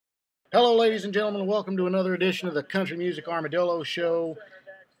Hello, ladies and gentlemen. Welcome to another edition of the Country Music Armadillo Show.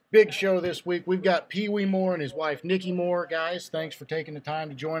 Big show this week. We've got Peewee Moore and his wife, Nicki Moore. Guys, thanks for taking the time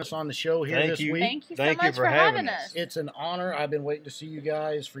to join us on the show here this week. Thank you so much for having us. It's an honor. I've been waiting to see you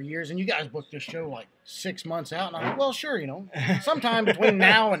guys for years, and you guys booked this show like 6 months out. And I'm like, well, sure, sometime between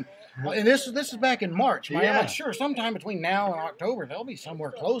now and this is back in March. I'm like, sure, sometime between now and October, they'll be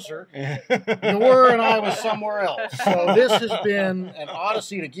somewhere closer. You were, and I was somewhere else. So this has been an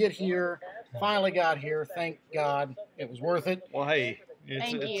odyssey to get here. Finally got here. Thank God, it was worth it. Well, hey.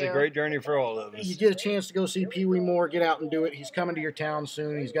 It's a great journey for all of us. You get a chance to go see Peewee Moore, get out and do it. He's coming to your town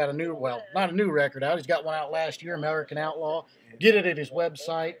soon. He's got not a new record out. He's got one out last year, American Outlaw. Get it at his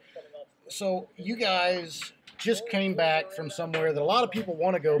website. So you guys just came back from somewhere that a lot of people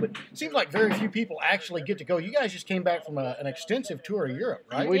want to go, but it seems like very few people actually get to go. You guys just came back from an extensive tour of Europe,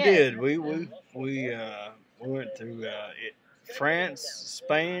 right? We did. We went to France,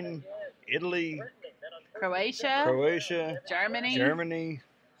 Spain, Italy, Croatia, Germany,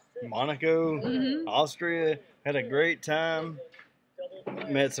 Monaco, Austria. Had a great time.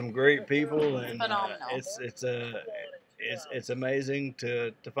 Met some great people, and phenomenal. It's amazing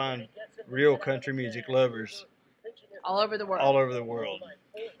to find real country music lovers all over the world.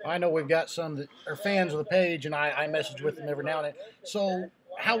 I know we've got some that are fans of the page, and I message with them every now and then. So,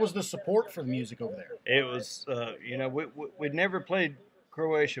 how was the support for the music over there? It was, we'd never played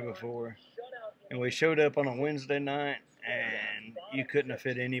Croatia before. And we showed up on a Wednesday night, and you couldn't have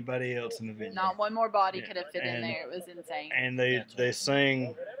fit anybody else in the venue. Not one more body could have fit in there. It was insane. And they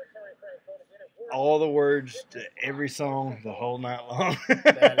sang all the words to every song the whole night long.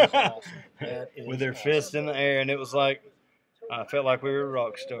 That is awesome. With their fists in the air, and it was like, I felt like we were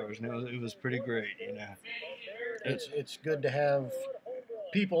rock stars, and it was pretty great, It's good to have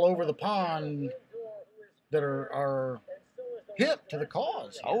people over the pond that are hip to the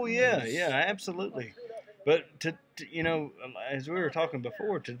cause. Oh yeah, absolutely. But to as we were talking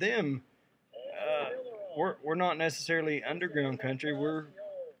before, to them, we're not necessarily underground country. We're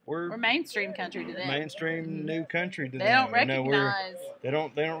mainstream country to them. Mainstream new country to them. They don't recognize. They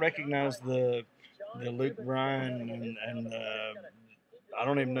don't recognize the Luke Bryan and I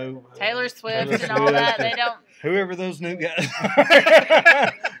don't even know Taylor Swift and all that. They don't. Whoever those new guys.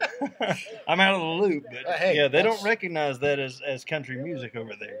 I'm out of the loop, but they don't recognize that as country music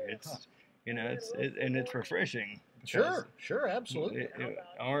over there. It's it's refreshing. Sure, absolutely.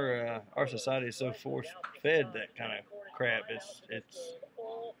 Our society is so force fed that kind of crap.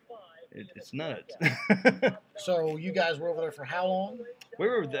 It's nuts. So you guys were over there for how long? We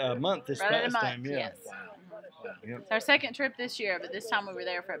were a month this past time. Yeah. Yes. Wow. It's our second trip this year, but this time we were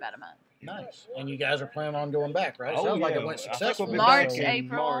there for about a month. Nice. And you guys are planning on going back, right? Oh, Sounds like it went successfully. March,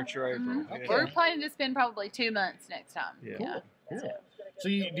 April. April. Mm-hmm. Okay. We're planning to spend probably 2 months next time. Yeah. Cool. So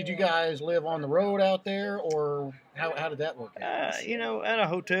did you guys live on the road out there, or how did that work out? Out of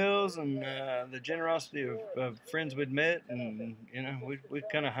hotels and the generosity of friends we'd met, and we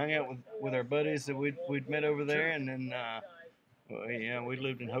kind of hung out with our buddies that we'd met over there, and then we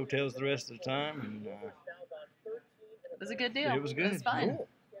lived in hotels the rest of the time, and it was a good deal. It was good. It was fun.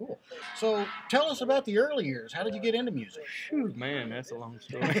 Cool. So tell us about the early years. How did you get into music? Shoot, man, that's a long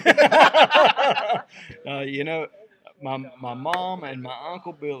story. My mom and my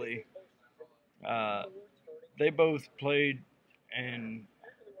Uncle Billy, they both played and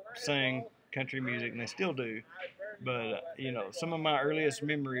sang country music, and they still do. But, some of my earliest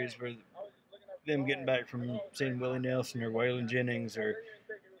memories were them getting back from seeing Willie Nelson or Waylon Jennings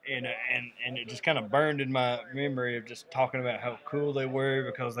and it just kind of burned in my memory of just talking about how cool they were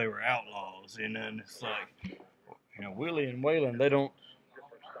because they were outlaws, and it's like, Willie and Waylon,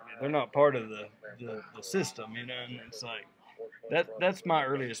 they're not part of the system, and it's like, that's my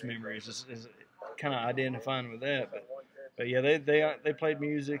earliest memories is kind of identifying with that, but yeah, they played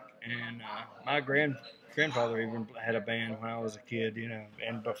music, and my grandfather even had a band when I was a kid,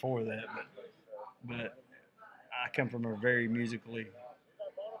 and before that, but I come from a very musically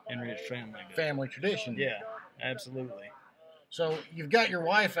enriched family. Family tradition. Yeah, absolutely. So you've got your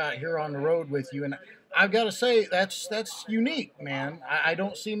wife out here on the road with you, and I've got to say that's unique, man. I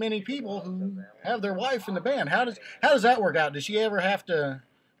don't see many people who have their wife in the band. How does that work out? Does she ever have to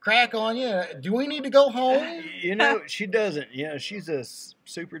crack on you? Do we need to go home? She doesn't. She's a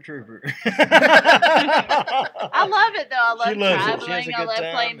super trooper. I love it though. I love traveling. I love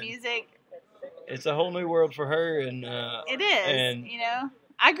playing music. It's a whole new world for her, and it is. And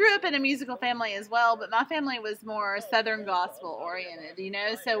I grew up in a musical family as well, but my family was more Southern gospel oriented,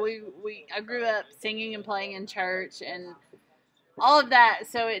 So I grew up singing and playing in church and all of that.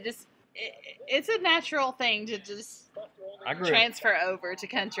 So it's a natural thing to just transfer over to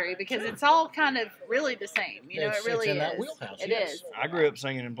country because it's all kind of really the same. You know, it really in is. That wheelhouse, it yes. is. I grew up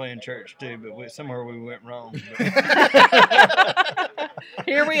singing and playing church too, but somewhere we went wrong.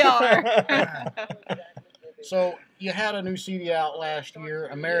 Here we are. So you had a new CD out last year,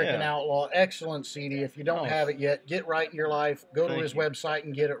 American Outlaw, excellent CD. If you don't have it yet, get right in your life. Go to his website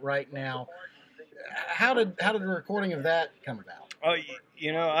and get it right now. How did the recording of that come about? Oh,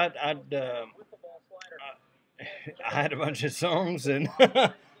 you know, I had a bunch of songs, and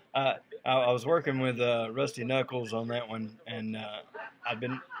I was working with Rusty Knuckles on that one, and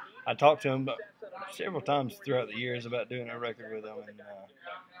I talked to him several times throughout the years about doing a record with him, and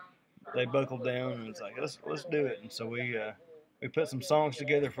they buckled down and was like, let's do it. And so we put some songs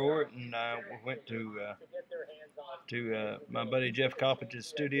together for it, and we went to my buddy Jeff Coppedge's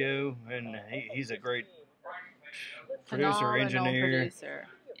studio, and he's a great producer, engineer, Yes.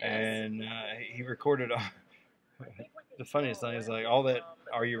 and he recorded all. The funniest thing is like all that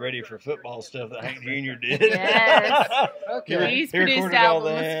 "Are You Ready for Football" stuff that Hank Jr. did. Yes. Okay. He's produced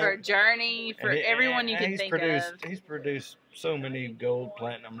albums for Journey, for everyone you can think of. He's produced so many gold,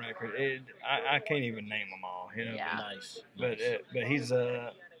 platinum records. I can't even name them all. You know. Yeah. Nice. But he's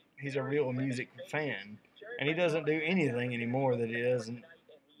a real music fan, and he doesn't do anything anymore that he doesn't.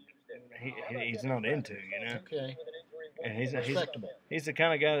 He's not into. You know. Okay. And he's the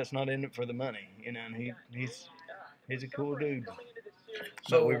kind of guy that's not in it for the money. You know, and he's a cool dude.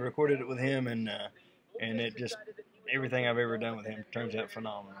 So we recorded it with him, and it just everything I've ever done with him turns out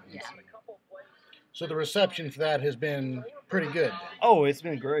phenomenal. Yeah. So the reception for that has been pretty good. Oh, it's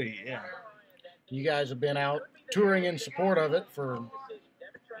been great. Yeah. You guys have been out touring in support of it for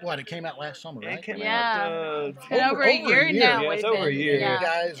what? It came out last summer, right? It came Yeah. out. It's been over a year now. Yeah, it's over a year. You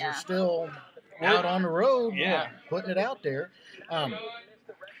guys are still out on the road, putting it out there.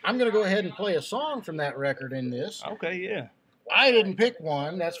 I'm going to go ahead and play a song from that record in this. Okay, yeah. I didn't pick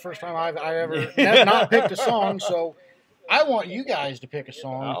one. That's the first time I've ever not picked a song. So I want you guys to pick a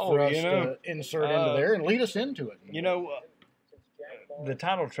song for us to insert into there and lead us into it. You know, the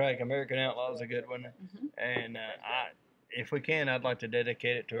title track, American Outlaw, is a good one. Mm-hmm. And if we can, I'd like to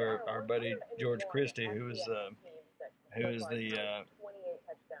dedicate it to our buddy George Christie, who is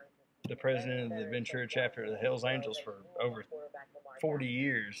the president of the Ventura chapter of the Hells Angels for over 40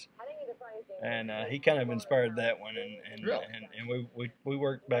 years, and he kind of inspired that one, and we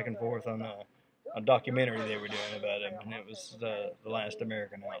worked back and forth on a documentary they were doing about him, and it was the last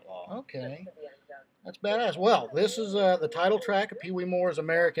American Outlaw. Okay, that's badass. Well, this is the title track of Pee Wee Moore's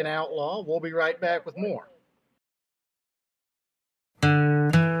American Outlaw. We'll be right back with more.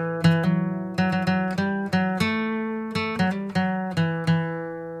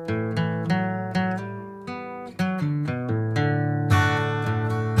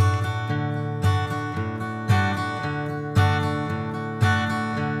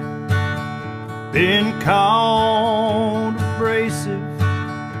 Been called abrasive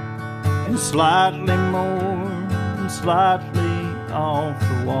and slightly more and slightly off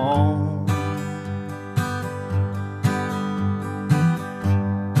the wall.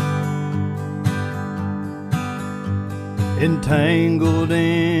 Entangled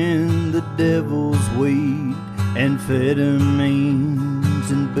in the devil's weed, amphetamines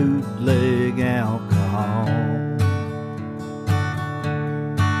and bootleg alcohol.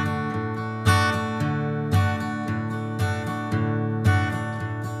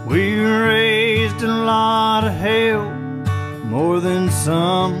 We raised a lot of hell, more than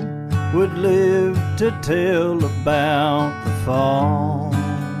some would live to tell about the fall.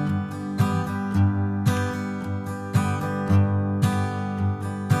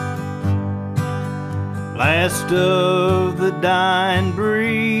 Last of the dying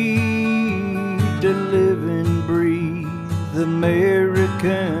breed to live and breathe,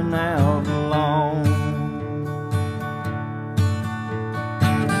 American outlaw.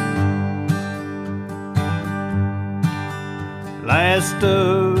 Last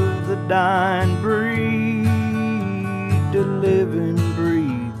of the dying breed to live and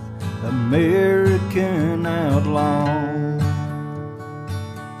breathe, American outlaw.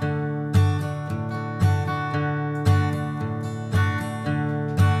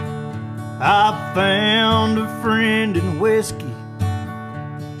 I found a friend in whiskey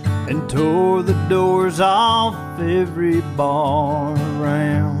and tore the doors off every bar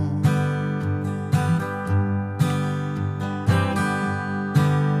around.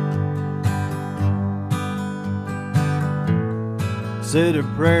 Said a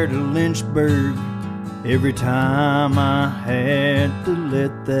prayer to Lynchburg every time I had to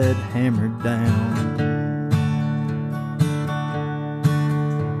let that hammer down.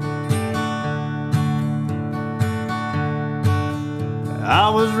 I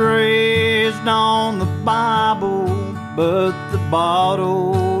was raised on the Bible, but the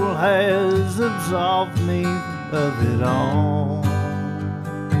bottle has absolved me of it all.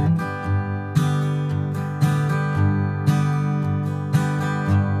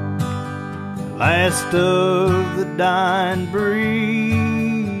 Last of the dying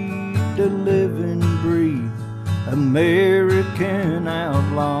breed, the living breed, American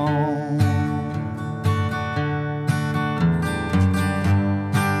outlaw.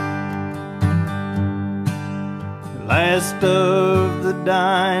 Last of the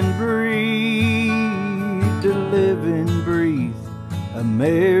dying breed, the living breed,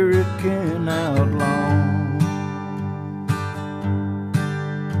 American outlaw.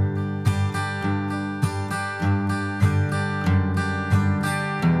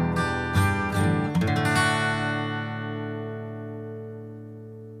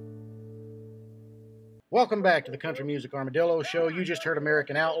 Welcome back to the Country Music Armadillo Show. You just heard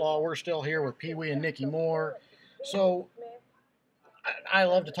American Outlaw. We're still here with Peewee and Nicki Moore. So, I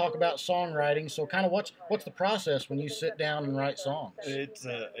love to talk about songwriting. So, kind of what's the process when you sit down and write songs? It's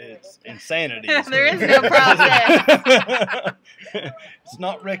insanity. There is no process. It's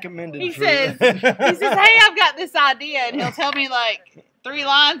not recommended. He says, "Hey, I've got this idea," and he'll tell me like 3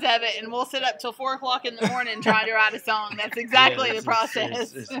 lines of it, and we'll sit up till 4 o'clock in the morning trying to write a song. That's exactly the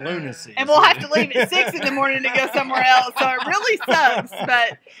process. It's lunacy. And we'll have to leave at 6 in the morning to go somewhere else. So it really sucks,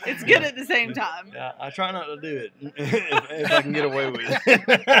 but it's good at the same time. Yeah, I try not to do it if I can get away with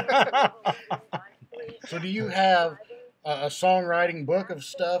it. So do you have a songwriting book of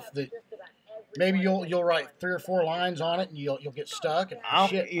stuff that maybe you'll write 3 or 4 lines on it and you'll get stuck and I'll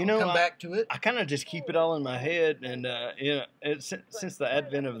come back to it? I kind of just keep it all in my head, and since the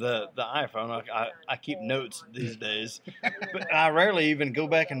advent of the iPhone, I keep notes these days, but I rarely even go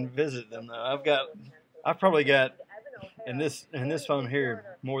back and visit them. Though I've probably got in this phone here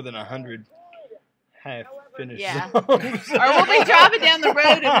more than 100 half finished songs. Or we'll be driving down the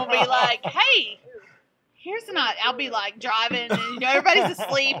road and we'll be like, "Hey, here's an idea." I'll be like driving and everybody's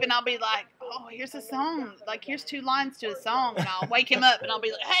asleep, and I'll be like, "Oh, here's a song. Like, here's 2 lines to a song," and I'll wake him up and I'll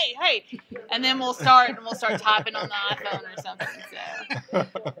be like, "Hey," and then we'll start typing on the iPhone or something. So.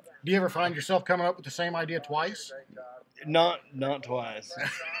 Do you ever find yourself coming up with the same idea twice? Not twice.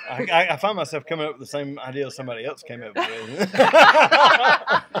 I find myself coming up with the same idea somebody else came up with. We'll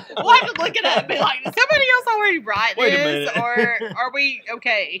have to look it up and be like, "Did somebody else already write Wait a this, minute. or are we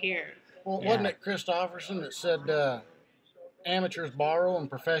okay here?" Well, wasn't it Christopherson that said amateurs borrow and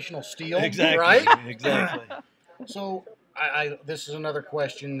professionals steal? Exactly. Right? Exactly. So, this is another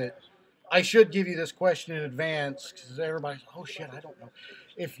question that I should give you this question in advance because everybody's, "Oh shit, I don't know."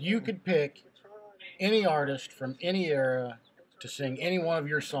 If you could pick any artist from any era to sing any one of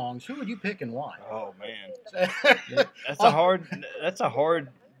your songs, who would you pick and why? Oh man, that's a hard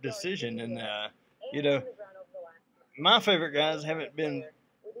decision, and my favorite guys haven't been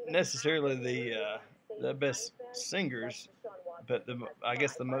necessarily the best singers, but I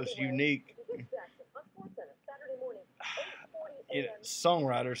guess the most unique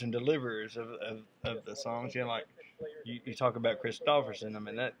songwriters and deliverers of the songs. Like you talk about Christopherson. I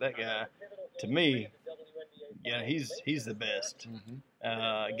mean that guy, to me, he's the best. Mm-hmm.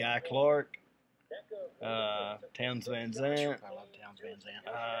 Guy Clark, Townes Van Zandt. I love Townes Van Zandt.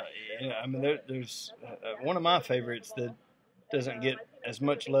 I mean there's one of my favorites that doesn't get as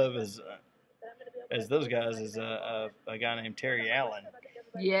much love as those guys is a guy named Terry Allen.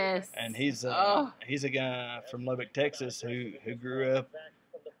 Yes. And he's a guy from Lubbock, Texas, who grew up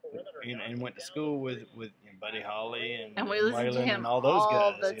and went to school with Buddy Holly and we listen to him and all those guys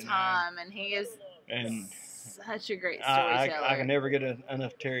all the time, and he is such a great storyteller. I can never get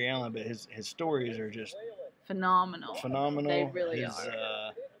enough Terry Allen, but his stories are just phenomenal. They really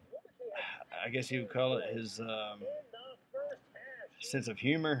are. I guess you would call it his sense of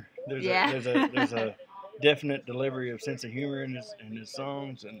humor. There's a definite delivery of sense of humor in his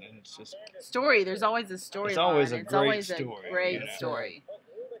songs, and it's just story. There's always a story. It's always a great story.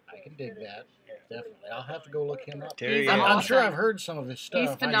 I can dig that. Definitely. I'll have to go look him up. Terry, I'm sure I've heard some of his stuff.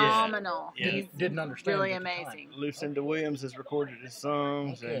 He's phenomenal. He didn't understand. Really amazing. Lucinda Williams has recorded his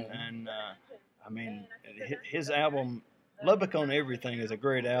songs, and I mean, his album Lubbock on Everything is a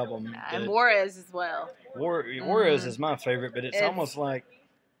great album. And Juarez as well. Juarez is my favorite, but it's almost like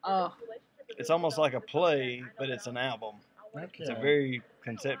it's almost like a play, but it's an album. Okay. It's a very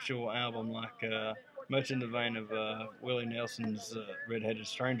conceptual album, like much in the vein of Willie Nelson's Red-Headed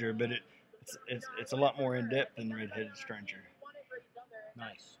Stranger, but it's a lot more in depth than Red-Headed Stranger.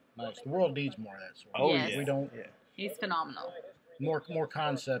 Nice. The world needs more of that sort. Oh yes. yeah, we don't. Yeah. He's phenomenal. more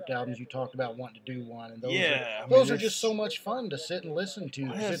concept albums. You talked about wanting to do one, and those Yeah, are, I those mean, are just so much fun to sit and listen to.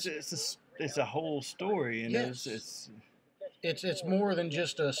 'Cause Well, it's a whole story, and Yes. it's more than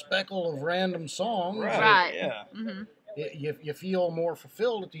just a speckle of random songs. Right. Yeah. Mm-hmm. You feel more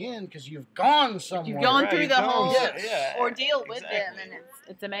fulfilled at the end because you've gone somewhere. You've gone through the whole Yes. ordeal with exactly. them, and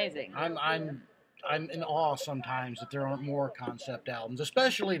it's amazing. I'm in awe sometimes that there aren't more concept albums,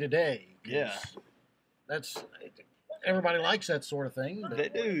 especially today. 'Cause Yeah. That's everybody likes that sort of thing. But They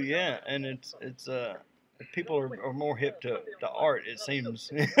do, yeah, and it's people are more hip to art. It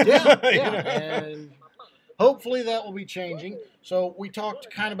seems. yeah, You yeah, know? and hopefully that will be changing. So we talked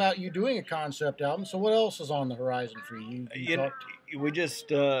kind of about you doing a concept album. So what else is on the horizon for you? You know, we just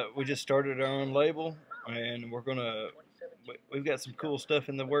started our own label, and we've got some cool stuff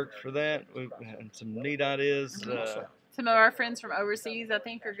in the works for that. We've had some neat ideas. Some of our friends from overseas, I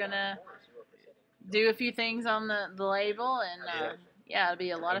think, are gonna do a few things on the label, and it'll be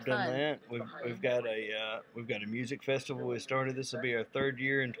a lot of fun. Done that. We've got a music festival we started. This will be our 3rd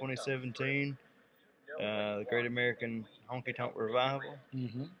year in 2017. The Great American Honky Tonk Revival.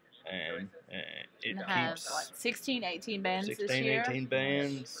 Mm-hmm. And it have keeps like 16, 18 bands 16, this year. 18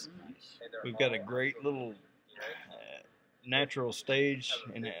 bands. We've got a great little natural stage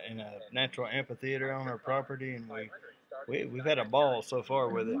in a natural amphitheater on our property, and we've had a ball so far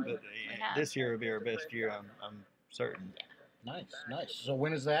with it. But this year will be our best year. I'm certain. Nice. So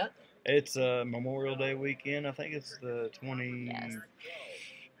when is that? It's Memorial Day weekend. I think it's the 20. Yes.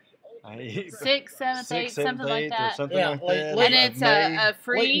 6th, 7th, 8th, something like that. Or something like that. And it's a Late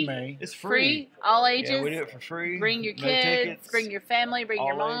free, in May. It's free. all ages. Yeah, we do it for free. Bring your No kids, tickets, bring your family, bring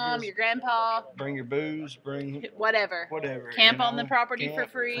your all mom, ages. your grandpa, Bring your booze. Bring whatever. whatever. Camp you on the know, property camp for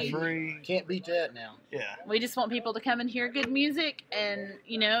free. Can't beat that now. Yeah. We just want people to come and hear good music, and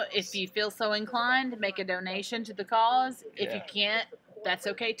if you feel so inclined, make a donation to the cause. If you can't, that's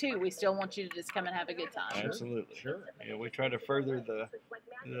okay too. We still want you to just come and have a good time. Absolutely. Sure. Yeah, we try to further the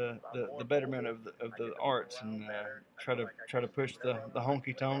betterment of the arts, and try to push the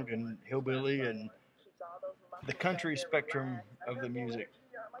honky tonk and hillbilly and the country spectrum of the music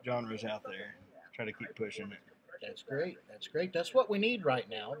genres out there. Try to keep pushing it. That's great. That's what we need right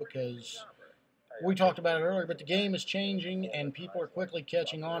now, because we talked about it earlier, but the game is changing and people are quickly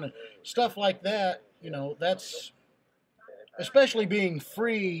catching on, and stuff like that. That's especially being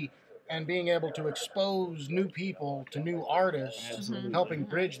free and being able to expose new people to new artists, Absolutely. helping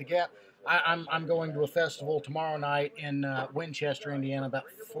bridge the gap. I'm going to a festival tomorrow night in Winchester, Indiana, about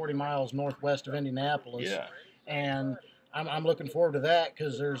 40 miles northwest of Indianapolis. Yeah. And I'm looking forward to that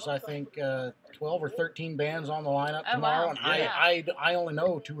because there's, I think, 12 or 13 bands on the lineup tomorrow, wow. and Yeah. I only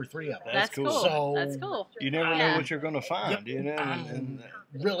know 2 or 3 of them. That's cool. So That's cool. You never know Yeah. what you're going to find. I'm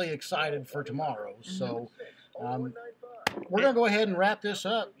really excited for tomorrow. So we're going to go ahead and wrap this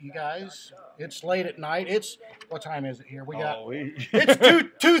up, you guys. It's late at night. What time is it here? It's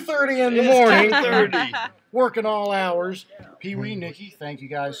 2:30 in the morning. 2:30. Working all hours. Peewee, Nikki, thank you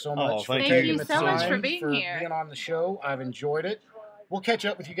guys so much for thank taking you the so time much for being here. being on the show. I've enjoyed it. We'll catch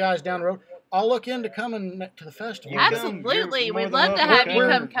up with you guys down the road. I'll look into coming to the festival. Absolutely. You're more We'd than love to welcome. have you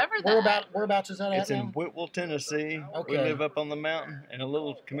come cover that. Whereabouts is that at It's now? in Whitwell, Tennessee. Okay. We live up on the mountain in a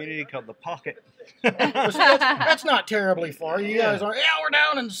little community called the Pocket. Well, see, that's not terribly far. You guys are. Yeah, we're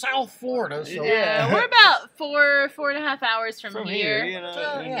down in South Florida. So Yeah, we're about 4.5 hours from here.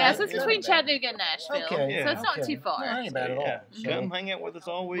 yeah, So it's between Chattanooga and Nashville. Okay, So it's not too No, far. that ain't bad at all. Yeah. So, Come hang out with us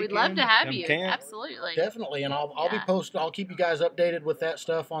all weekend. We'd love to have Come you. camp. Absolutely. definitely, and I'll be Yeah. posting. I'll keep you guys updated with that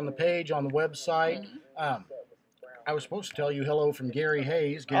stuff on the page, on the website. Mhm. I was supposed to tell you hello from Gary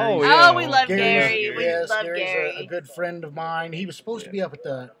Hayes. Oh, Gary's- yeah. Oh, we love Gary. Gary's- We yes, love Gary's Gary. a good friend of mine. He was supposed to be up at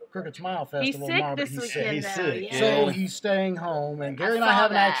the Crooked Smile Festival He's sick tomorrow, but this he's weekend, sick. He's though. sick, Yeah. So yeah. he's staying home, and Gary and I saw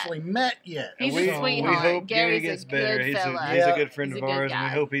haven't that. actually met yet. He's we, a sweetheart. We hope Gary's Gary gets a better. good He's fella. a Yeah. good friend He's of a good ours, and we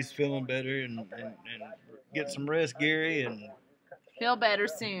guy. hope he's feeling better and get some rest, Gary. And Feel better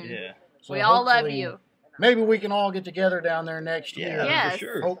soon. yeah, So We all love hopefully- you. Maybe we can all get together down there next year. yeah, Yes. for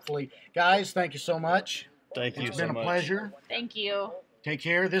sure. Hopefully. Guys, thank you so much. Thank you It's so been a much. pleasure. Thank you. Take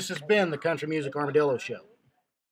care. This has been the Country Music Armadillo Show.